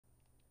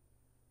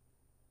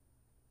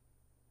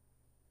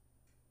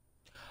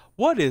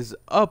What is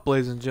up,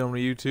 ladies and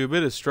gentlemen of YouTube?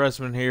 It is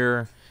Stressman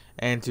here,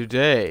 and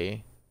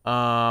today,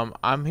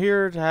 I'm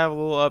here to have a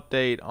little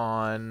update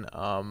on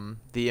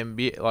the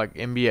NBA, like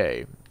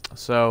NBA.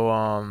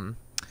 So,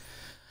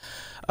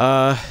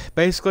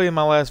 basically, in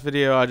my last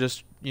video, I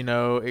just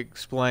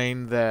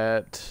explained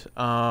that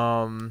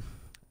NBA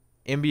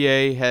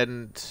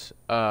hadn't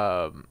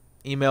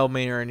emailed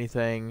me or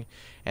anything,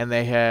 and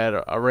they had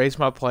erased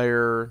my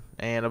player,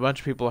 and a bunch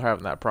of people are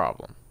having that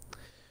problem.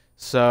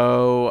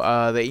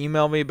 So they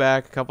emailed me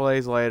back a couple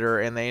days later,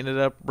 and they ended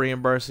up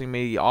reimbursing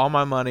me all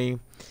my money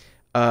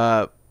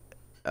uh,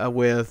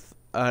 with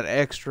an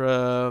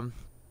extra,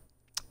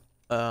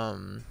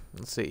 let's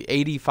see,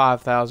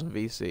 85,000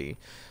 VC.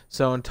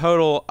 So in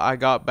total, I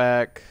got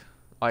back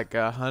like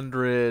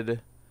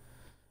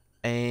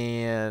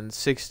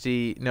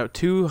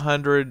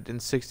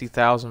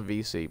 260,000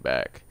 VC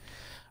back.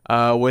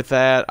 With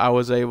that, I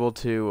was able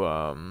to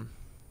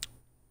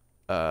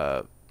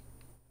uh,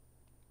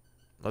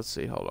 let's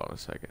see, hold on a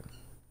second.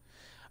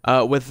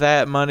 With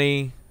that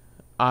money,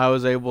 I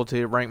was able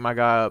to rank my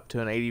guy up to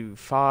an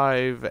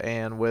 85,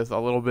 and with a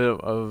little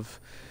bit of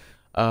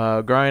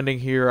grinding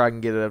here, I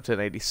can get it up to an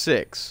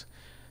 86.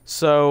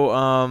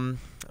 So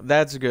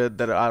that's good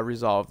that I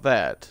resolved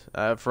that.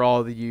 For all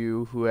of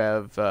you who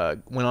have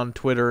went on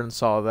Twitter and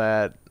saw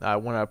that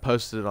when I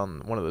posted it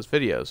on one of those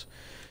videos.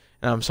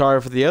 And I'm sorry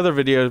for the other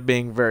videos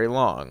being very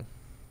long.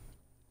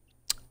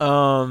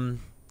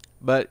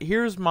 But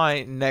here's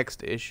my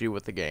next issue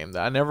with the game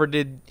that I never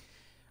did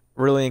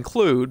really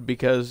include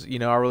because,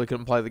 I really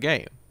couldn't play the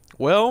game.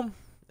 Well,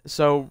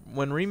 so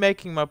when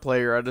remaking my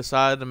player, I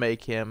decided to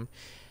make him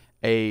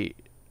a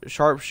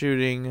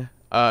sharpshooting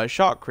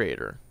shot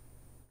creator.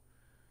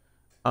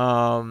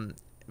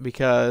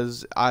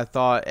 Because I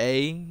thought,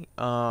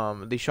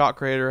 the shot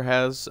creator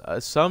has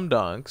some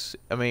dunks.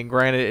 I mean,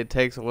 granted, it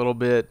takes a little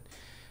bit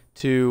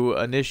to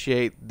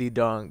initiate the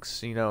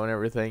dunks, and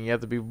everything. You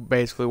have to be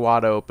basically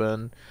wide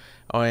open.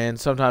 And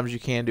sometimes you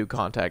can do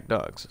contact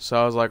dunks. So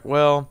I was like,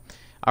 well,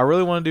 I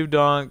really want to do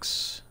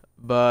dunks,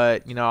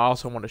 but, I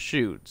also want to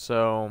shoot.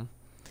 So,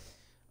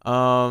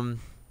 I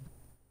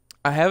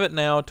have it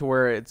now to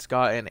where it's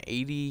got an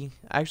 80.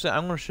 Actually,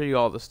 I'm going to show you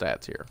all the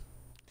stats here.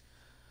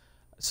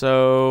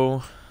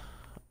 So,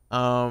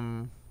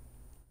 let's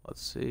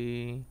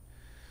see.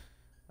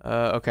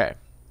 Okay.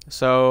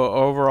 So,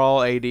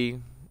 overall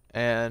 80.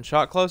 And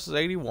shot close is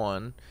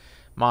 81.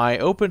 My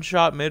open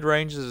shot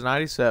mid-range is a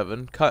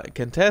 97.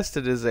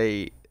 Contested is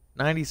a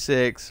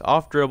 96.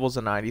 Off dribbles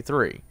a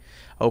 93.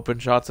 Open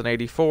shots an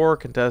 84.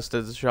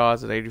 Contested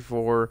shots an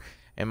 84.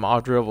 And my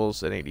off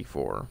dribbles an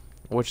 84.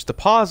 Which the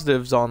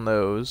positives on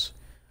those,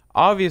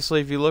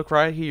 obviously, if you look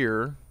right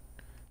here,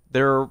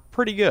 they're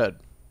pretty good.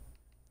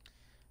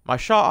 My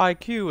shot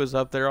IQ is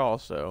up there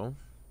also.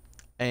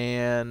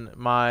 And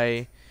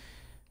my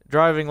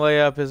driving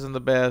layup isn't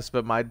the best,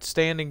 but my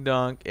standing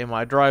dunk and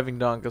my driving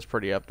dunk is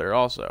pretty up there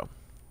also.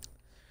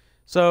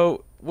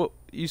 So,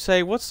 you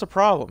say, what's the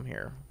problem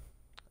here?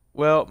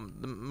 Well,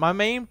 my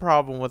main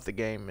problem with the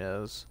game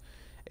is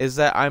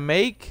that I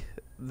make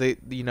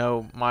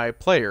my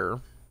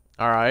player,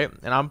 all right,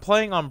 and I'm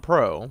playing on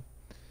pro.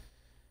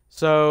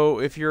 So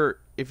if you're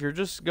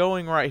just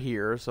going right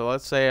here, so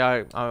let's say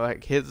I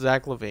like hit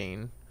Zach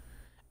LaVine,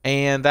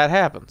 and that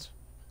happens.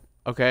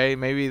 Okay,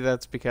 maybe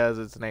that's because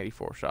it's an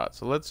 84 shot.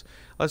 So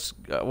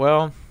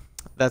well,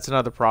 that's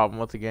another problem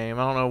with the game.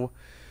 I don't know.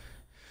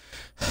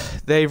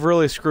 They've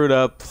really screwed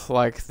up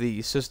like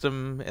the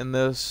system in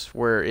this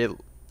where the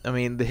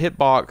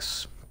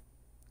hitbox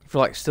for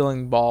like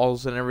stealing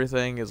balls and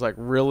everything is like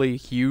really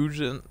huge,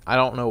 and I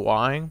don't know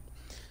why,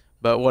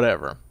 but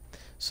whatever.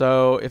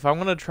 So if I'm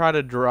gonna try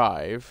to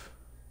drive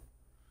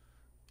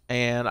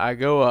and I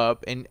go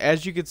up, and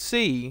as you can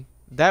see,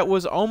 that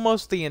was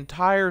almost the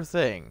entire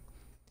thing.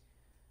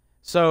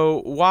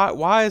 So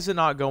why is it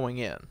not going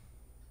in?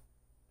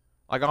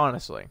 Like,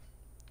 honestly.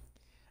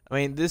 I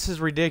mean, this is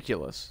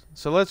ridiculous.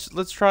 So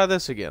let's try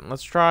this again.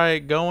 Let's try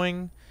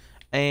going,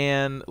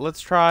 and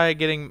let's try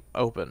getting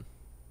open.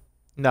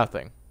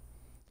 Nothing.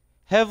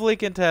 Heavily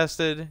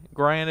contested.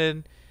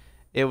 Granted,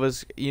 it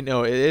was, it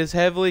is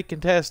heavily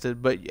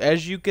contested, but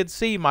as you can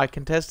see, my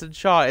contested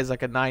shot is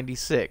like a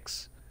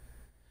 96.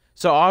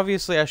 So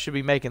obviously I should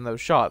be making those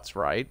shots,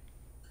 right?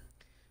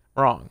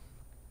 Wrong.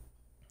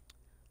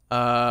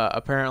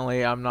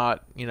 Apparently I'm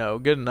not,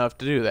 good enough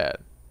to do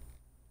that.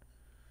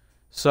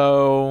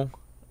 So,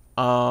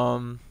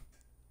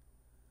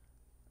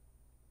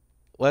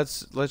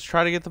 let's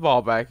try to get the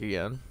ball back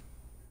again.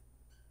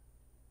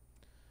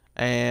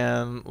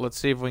 And let's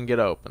see if we can get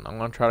open. I'm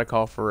going to try to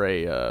call for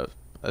a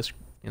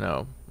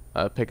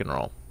pick and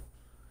roll.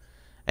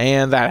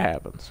 And that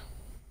happens.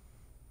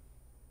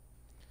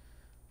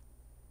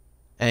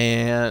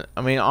 And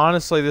I mean,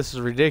 honestly, this is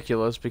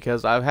ridiculous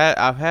because I've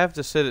have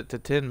to sit it to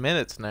 10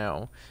 minutes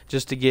now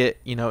just to get,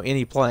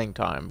 any playing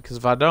time, because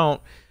if I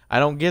don't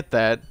get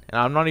that, and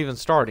I'm not even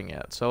starting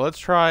yet. So let's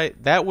try.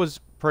 That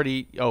was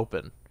pretty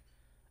open.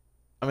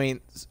 I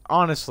mean,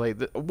 honestly,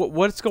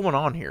 what's going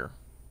on here?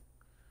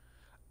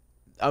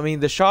 I mean,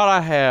 the shot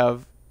I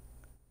have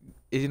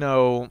you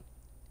know,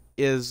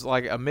 is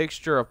like a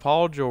mixture of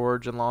Paul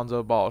George and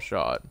Lonzo Ball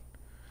shot,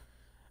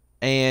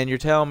 and you're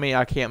telling me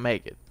I can't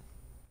make it.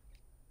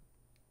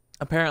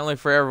 Apparently,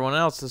 for everyone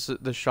else,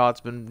 this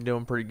shot's been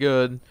doing pretty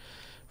good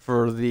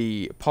for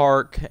the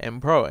Park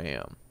and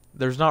Pro-Am.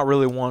 There's not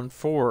really one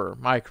for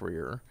my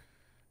career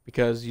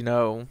because,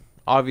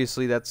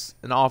 obviously that's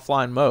an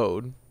offline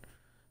mode,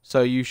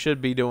 so you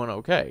should be doing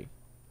okay,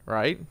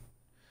 right?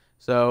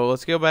 So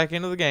let's go back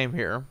into the game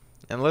here,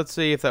 and let's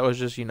see if that was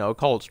just, a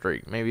cold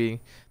streak. Maybe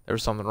there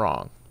was something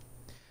wrong.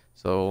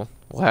 So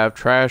we'll have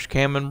Trash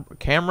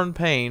Cameron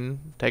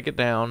Payne take it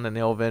down, and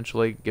he'll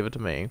eventually give it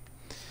to me.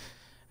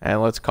 And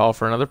let's call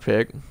for another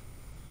pick.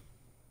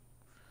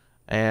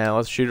 And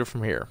let's shoot it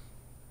from here.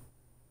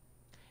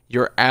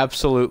 You're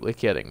absolutely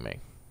kidding me.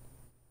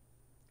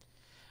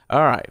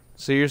 All right.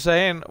 So you're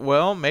saying,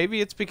 well, maybe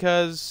it's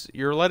because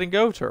you're letting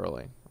go too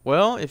early.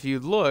 Well, if you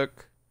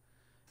look,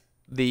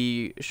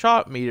 the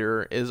shot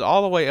meter is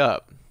all the way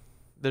up.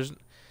 There's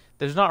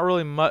not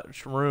really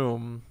much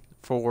room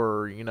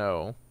for,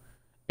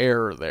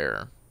 error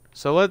there.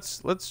 So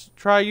let's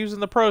try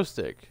using the Pro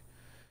Stick.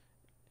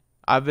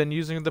 I've been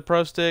using the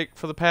Pro Stick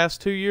for the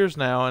past 2 years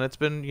now, and it's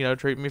been,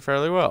 treating me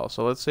fairly well.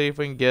 So let's see if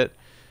we can get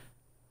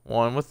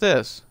one with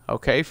this.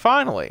 Okay,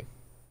 finally.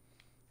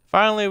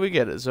 Finally we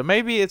get it. So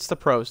maybe it's the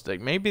Pro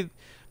Stick. Maybe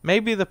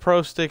the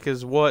Pro Stick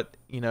is what,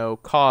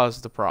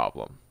 caused the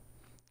problem.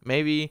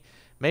 Maybe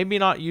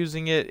not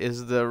using it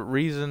is the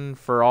reason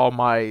for all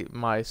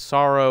my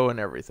sorrow and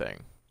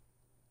everything.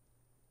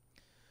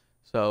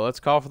 So let's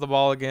call for the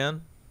ball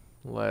again.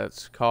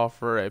 Let's call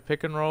for a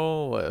pick and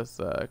roll with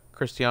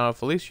Cristiano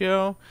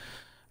Felicio.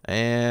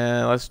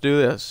 And let's do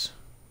this.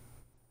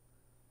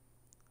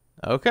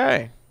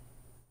 Okay.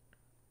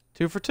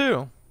 2 for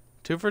 2.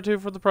 2 for 2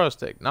 for the Pro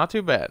Stick. Not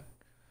too bad.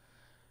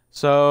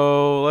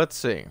 So let's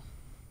see.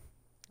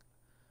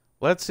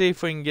 Let's see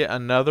if we can get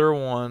another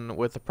one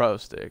with the Pro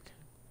Stick.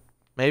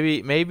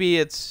 Maybe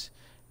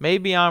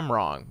I'm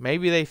wrong.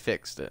 Maybe they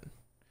fixed it.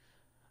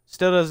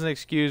 Still doesn't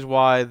excuse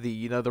why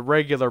the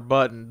regular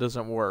button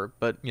doesn't work,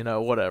 but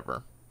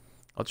whatever.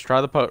 Let's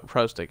try the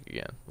Pro Stick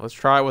again. Let's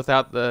try it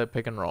without the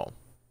pick and roll.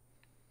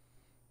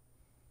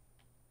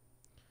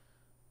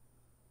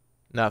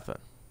 Nothing.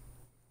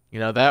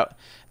 That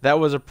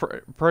was a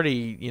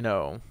pretty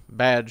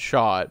bad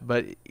shot,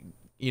 but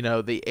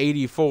the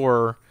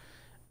 84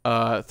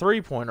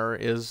 3-pointer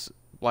is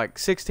like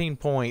 16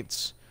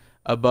 points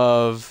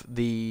above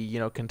the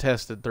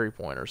contested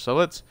 3-pointer. So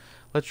let's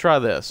try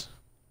this.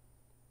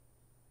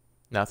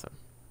 Nothing.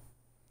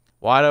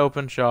 Wide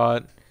open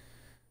shot.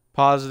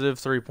 Positive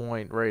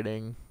 3-point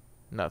rating.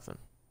 Nothing.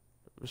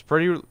 It was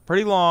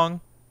pretty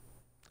long.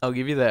 I'll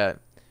give you that.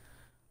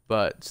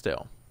 But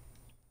still.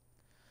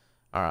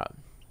 Alright.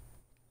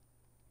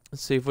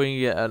 Let's see if we can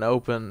get an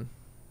open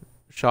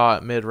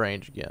shot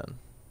mid-range again.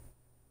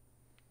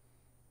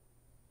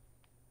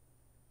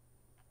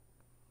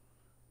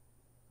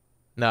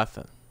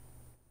 Nothing.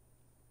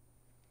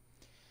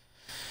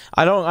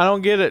 I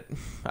don't get it.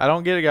 I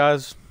don't get it,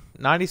 guys.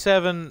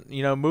 97,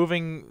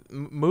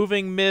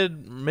 moving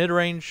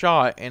mid-range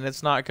shot, and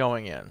it's not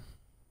going in.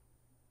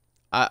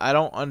 I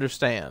don't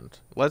understand.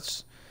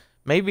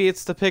 Maybe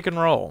it's the pick and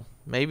roll.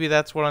 Maybe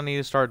that's what I need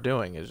to start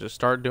doing, is just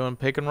start doing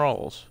pick and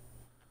rolls.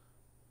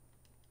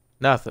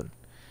 Nothing.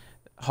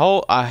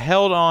 I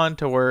held on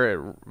to where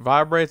it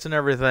vibrates and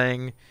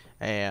everything,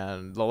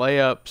 and the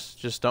layups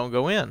just don't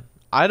go in.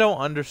 I don't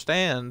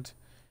understand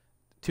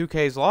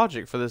 2K's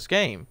logic for this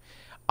game.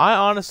 I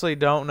honestly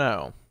don't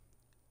know.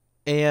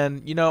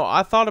 And,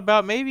 I thought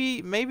about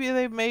maybe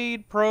they've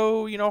made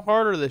Pro,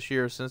 harder this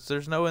year since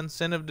there's no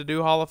incentive to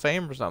do Hall of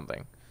Fame or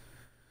something.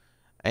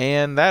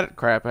 And that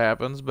crap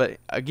happens. But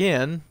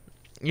again,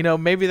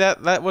 maybe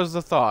that was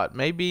the thought.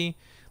 Maybe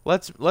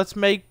let's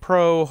make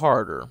Pro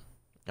harder.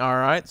 All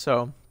right.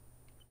 So,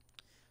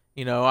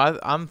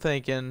 I'm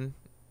thinking,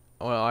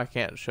 well, I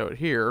can't show it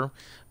here,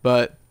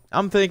 but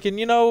I'm thinking,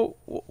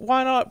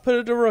 why not put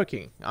it to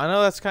rookie? I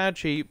know that's kind of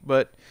cheap,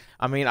 but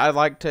I mean, I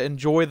like to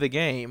enjoy the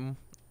game,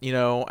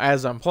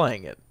 as I'm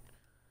playing it.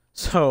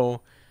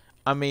 So,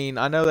 I mean,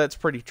 I know that's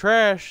pretty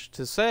trash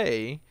to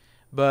say,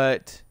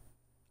 but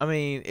I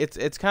mean,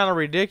 it's kind of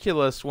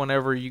ridiculous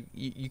whenever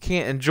you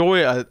can't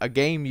enjoy a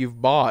game you've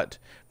bought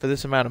for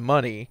this amount of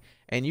money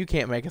and you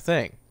can't make a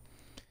thing.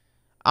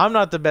 I'm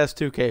not the best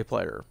 2K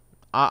player.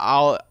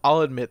 I'll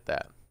admit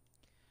that.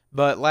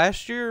 But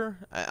last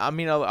year, I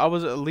mean, I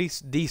was at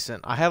least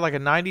decent. I had like a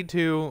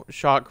 92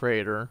 shot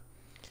creator.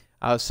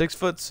 I was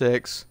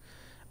 6'6",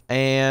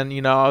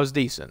 and I was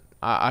decent.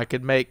 I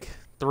could make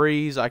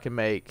threes. I could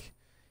make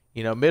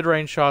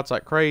mid-range shots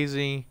like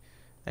crazy,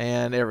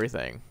 and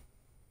everything.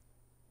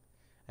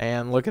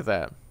 And look at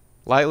that,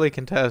 lightly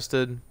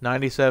contested,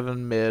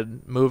 97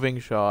 mid, moving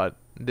shot,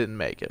 didn't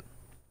make it.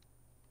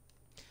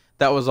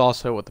 That was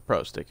also with the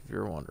Pro Stick, if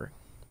you're wondering.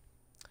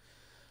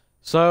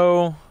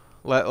 So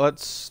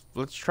let's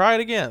try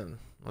it again.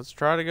 Let's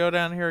try to go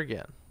down here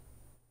again.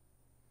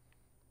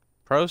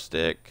 Pro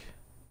Stick.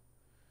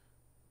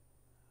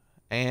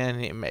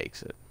 And it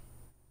makes it.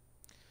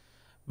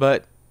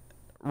 But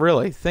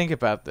really, think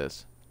about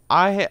this.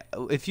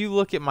 If you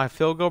look at my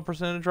field goal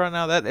percentage right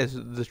now, that is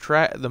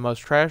the most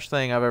trash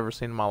thing I've ever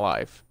seen in my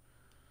life.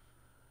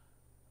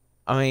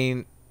 I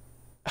mean,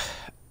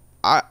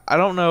 I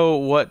don't know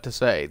what to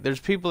say. There's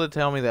people that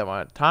tell me that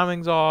my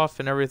timing's off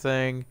and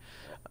everything.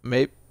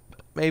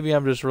 Maybe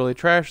I'm just really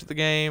trash at the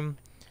game.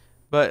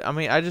 But, I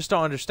mean, I just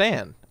don't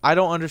understand. I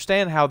don't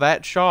understand how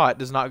that shot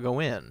does not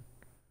go in.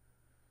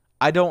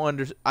 I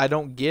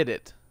don't get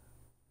it.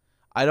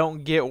 I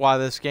don't get why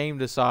this game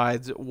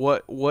decides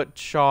what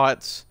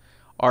shots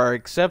are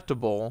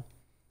acceptable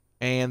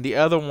and the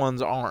other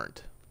ones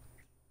aren't.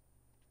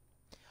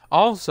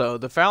 Also,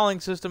 the fouling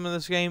system in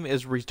this game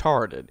is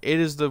retarded. It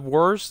is the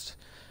worst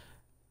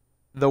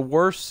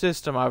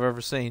system I've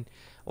ever seen.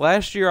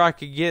 Last year I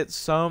could get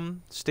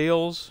some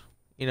steals,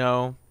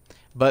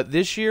 but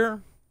this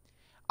year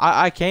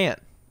I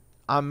can't.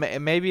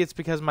 Maybe it's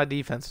because my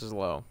defense is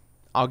low.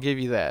 I'll give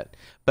you that.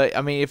 But,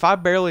 I mean, if I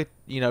barely,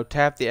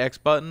 tap the X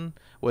button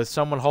with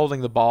someone holding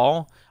the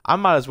ball, I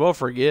might as well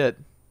forget.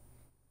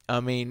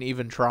 I mean,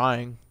 even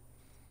trying.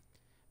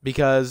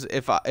 Because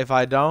if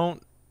I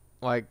don't,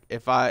 like,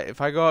 if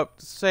I go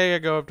up, say I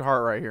go up to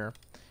heart right here,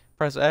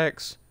 press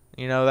X,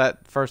 that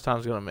first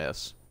time's going to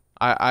miss.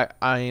 I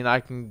mean,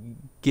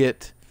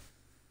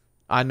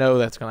 I know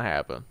that's going to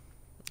happen.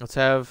 Let's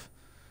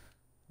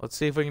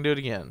see if we can do it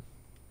again.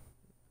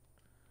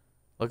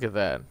 Look at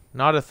that.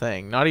 Not a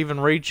thing. Not even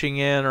reaching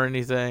in or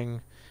anything.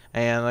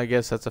 And I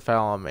guess that's a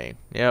foul on me.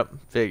 Yep,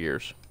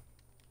 figures.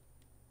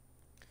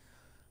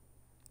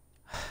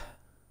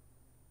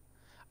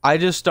 I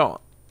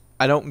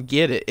don't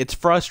get it. It's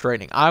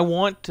frustrating. I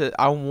want to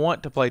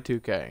play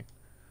 2K.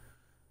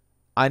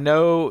 I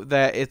know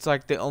that it's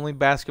like the only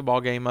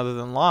basketball game other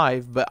than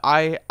live, but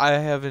I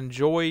have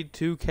enjoyed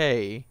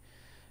 2K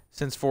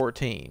since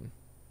 14.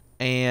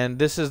 And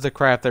this is the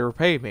crap they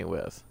repaid me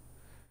with.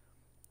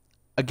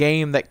 A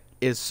game that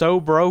is so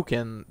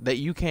broken that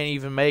you can't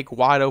even make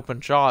wide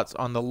open shots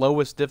on the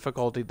lowest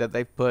difficulty that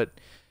they've put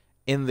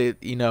in the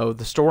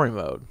the story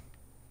mode.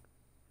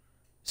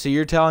 So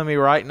you're telling me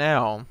right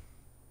now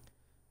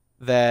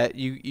that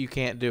you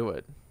can't do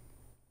it.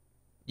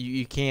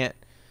 You can't.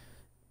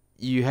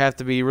 You have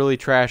to be really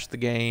trash at the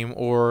game,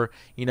 or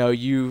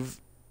you've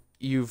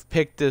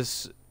picked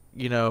this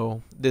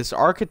this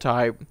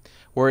archetype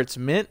where it's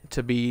meant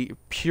to be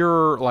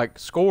pure, like,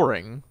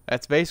 scoring.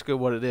 That's basically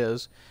what it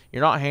is.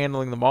 You're not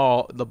handling the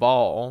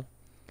ball.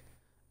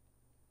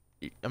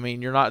 I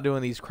mean, you're not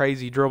doing these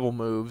crazy dribble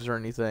moves or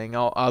anything.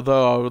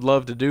 Although I would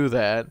love to do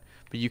that,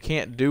 but you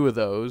can't do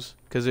those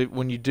because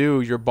when you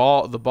do, the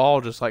ball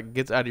just like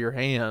gets out of your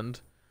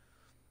hand,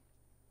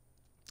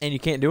 and you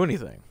can't do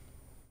anything.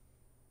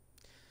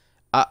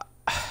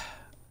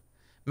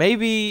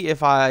 Maybe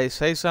if I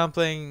say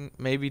something,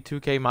 maybe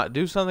 2K might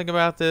do something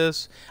about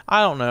this.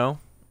 I don't know.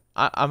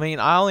 I mean,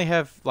 I only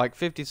have like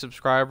 50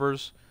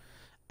 subscribers,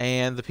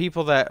 and the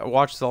people that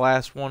watched the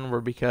last one were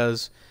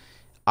because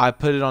I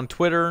put it on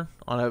Twitter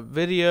on a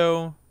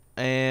video,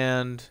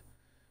 and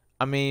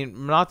I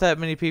mean, not that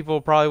many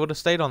people probably would have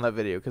stayed on that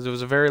video because it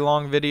was a very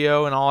long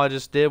video, and all I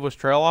just did was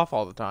trail off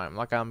all the time,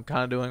 like I'm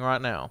kind of doing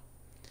right now.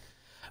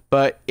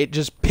 But it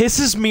just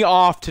pisses me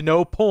off to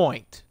no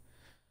point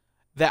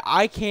that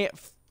I can't.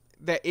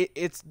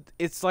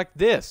 It's like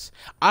this.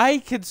 I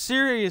could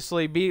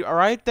seriously be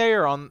right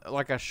there on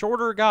like a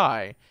shorter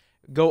guy,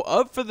 go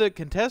up for the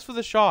contest for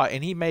the shot,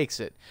 and he makes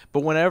it.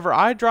 But whenever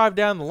I drive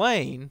down the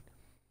lane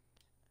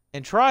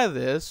and try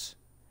this,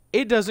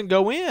 it doesn't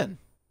go in.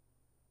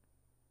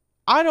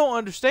 I don't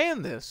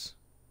understand this.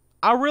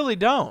 I really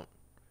don't.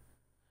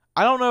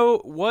 I don't know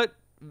what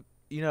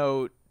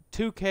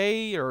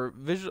 2K or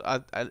visual.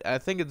 I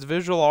think it's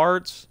Visual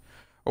Arts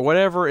or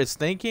whatever is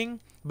thinking.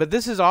 But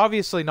this is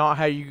obviously not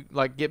how you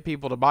like get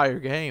people to buy your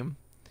game,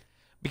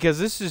 because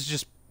this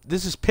is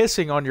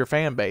pissing on your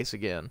fan base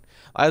again.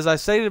 As I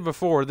stated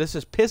before, this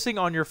is pissing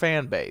on your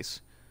fan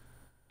base.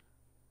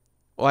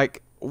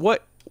 Like,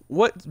 what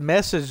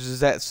message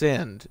does that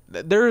send?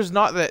 There is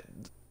not that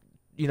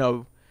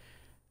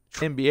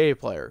NBA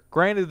player.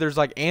 Granted, there's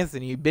like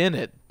Anthony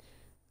Bennett,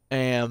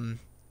 and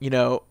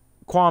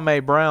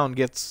Kwame Brown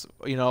gets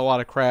a lot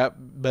of crap,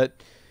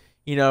 but.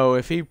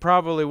 If he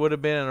probably would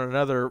have been in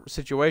another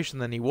situation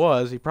than he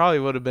was, he probably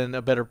would have been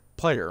a better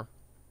player.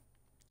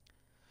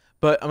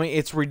 But, I mean,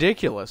 it's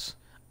ridiculous.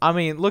 I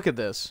mean, look at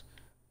this.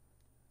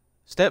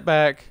 Step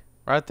back,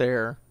 right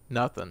there,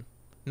 nothing.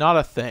 Not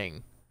a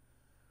thing.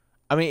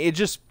 I mean, it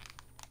just,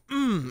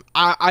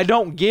 I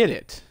don't get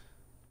it.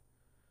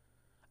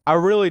 I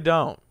really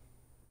don't.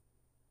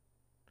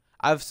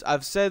 I've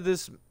said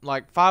this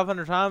like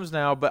 500 times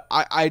now, but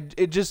I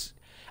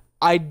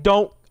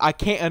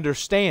can't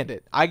understand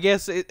it. I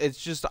guess it's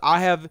just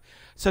I have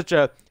such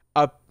a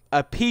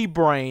pea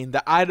brain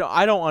that I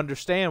don't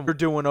understand what they're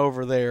doing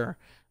over there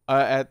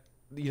at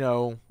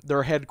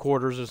their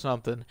headquarters or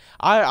something.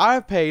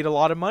 I've paid a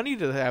lot of money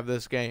to have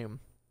this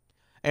game,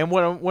 and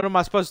what am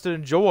I supposed to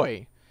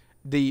enjoy?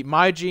 The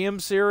My GM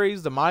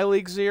series, the My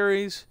League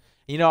series,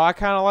 You know, I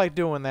kind of like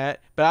doing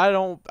that, but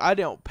I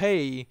don't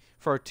pay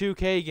for a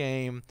 2K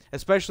game,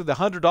 especially the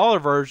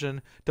 $100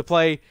 version, to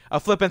play a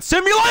flippin'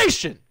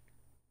 simulation.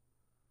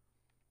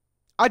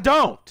 I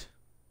don't.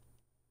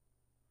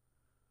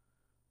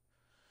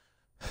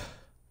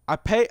 I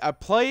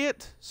play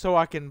it so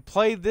I can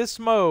play this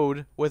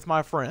mode with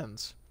my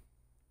friends.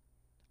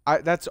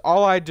 That's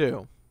all I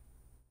do.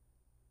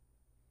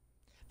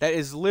 That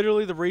is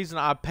literally the reason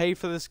I pay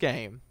for this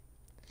game.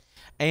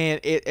 And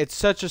it's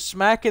such a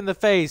smack in the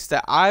face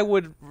that I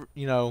would,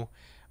 you know,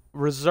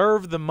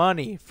 reserve the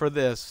money for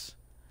this.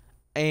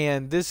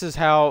 And this is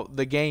how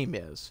the game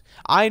is.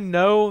 I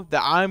know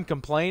that I'm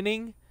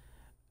complaining,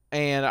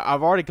 and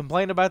I've already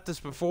complained about this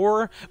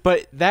before,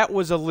 but that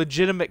was a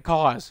legitimate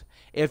cause.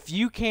 If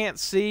you can't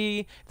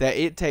see that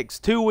it takes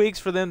 2 weeks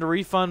for them to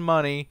refund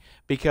money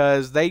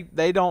because they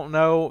don't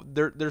know,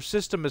 their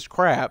system is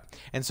crap,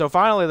 and so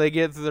finally they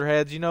get through their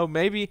heads, you know,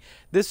 maybe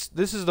this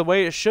is the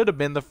way it should have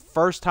been the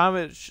first time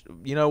it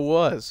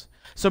was.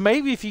 So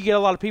maybe if you get a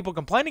lot of people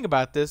complaining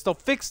about this, they'll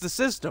fix the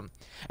system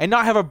and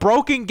not have a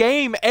broken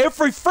game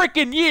every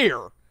freaking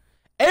year.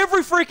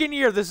 Every freaking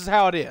year, this is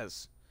how it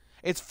is.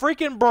 It's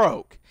freaking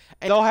broke.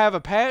 And they'll have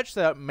a patch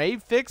that may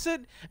fix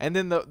it, and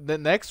then the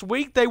next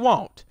week they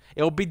won't.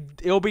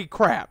 It'll be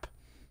crap.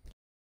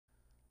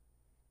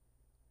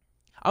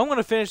 I'm going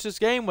to finish this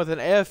game with an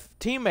F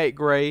teammate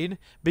grade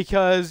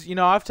because, you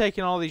know, I've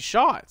taken all these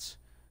shots.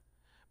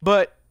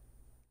 But,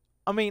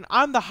 I mean,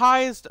 I'm the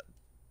highest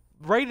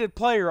rated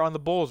player on the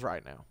Bulls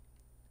right now.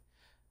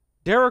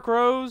 Derrick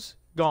Rose,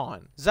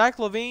 gone. Zach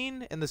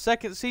LaVine in the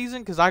second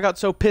season, because I got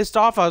so pissed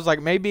off, I was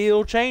like, maybe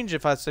it'll change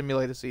if I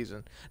simulate a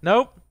season.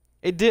 Nope,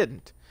 it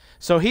didn't.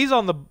 So he's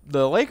on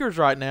the Lakers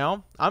right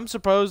now. I'm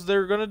supposed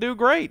they're going to do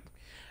great.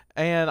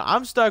 And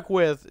I'm stuck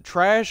with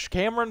trash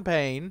Cameron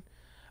Payne,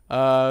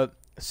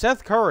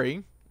 Seth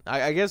Curry.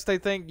 I guess they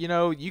think, you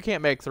know, you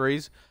can't make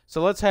threes.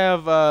 So let's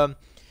have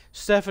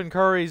Stephen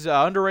Curry's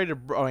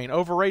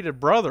overrated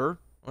brother.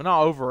 Well,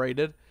 not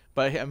overrated,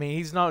 but I mean,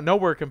 he's not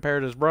nowhere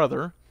compared to his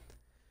brother.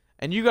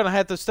 And you're going to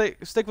have to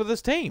stick with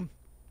this team.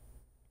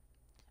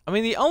 I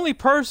mean, the only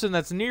person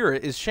that's near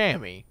it is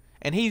Shammy.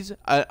 And he's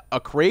a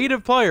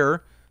creative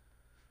player.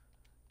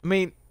 I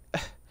mean,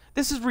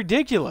 this is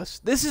ridiculous.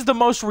 This is the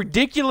most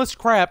ridiculous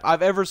crap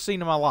I've ever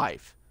seen in my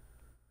life.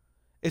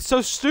 It's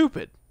so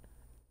stupid.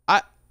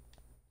 I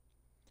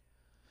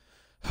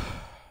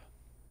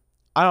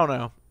don't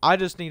know. I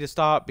just need to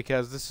stop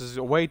because this is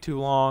way too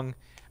long,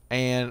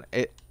 and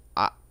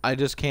I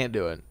just can't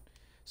do it.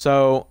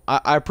 So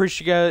I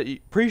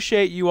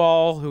appreciate you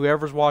all,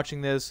 whoever's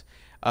watching this,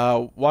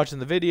 watching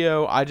the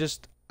video. I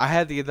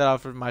had to get that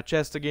off of my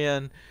chest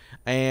again,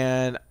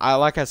 and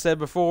like I said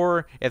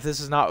before, if this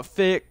is not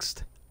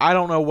fixed, I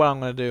don't know what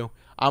I'm going to do.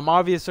 I'm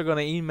obviously going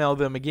to email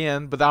them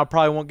again, but I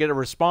probably won't get a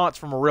response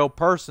from a real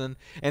person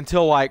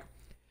until like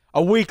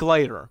a week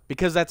later,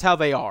 because that's how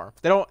they are.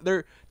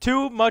 They're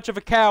too much of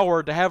a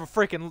coward to have a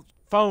freaking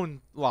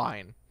phone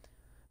line.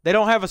 They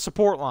don't have a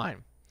support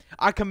line.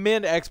 I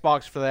commend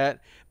Xbox for that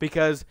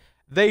because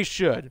they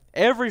should.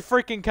 Every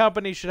freaking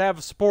company should have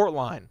a support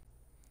line.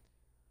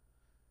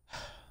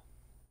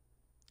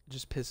 It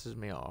just pisses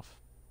me off.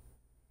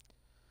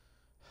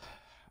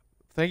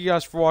 Thank you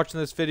guys for watching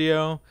this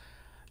video.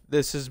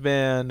 This has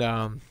been,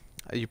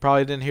 you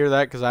probably didn't hear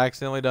that because I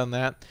accidentally done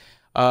that.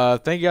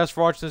 Thank you guys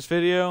for watching this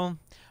video.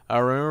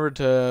 Remember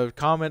to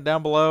comment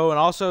down below and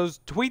also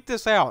tweet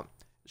this out.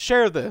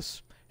 Share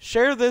this.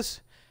 Share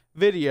this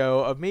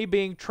video of me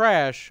being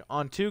trash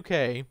on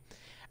 2K.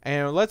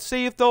 And let's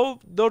see if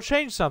they'll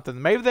change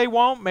something. Maybe they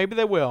won't. Maybe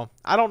they will.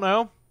 I don't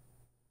know.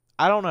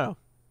 I don't know.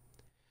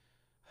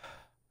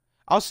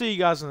 I'll see you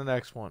guys in the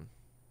next one.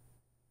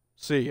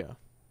 See ya.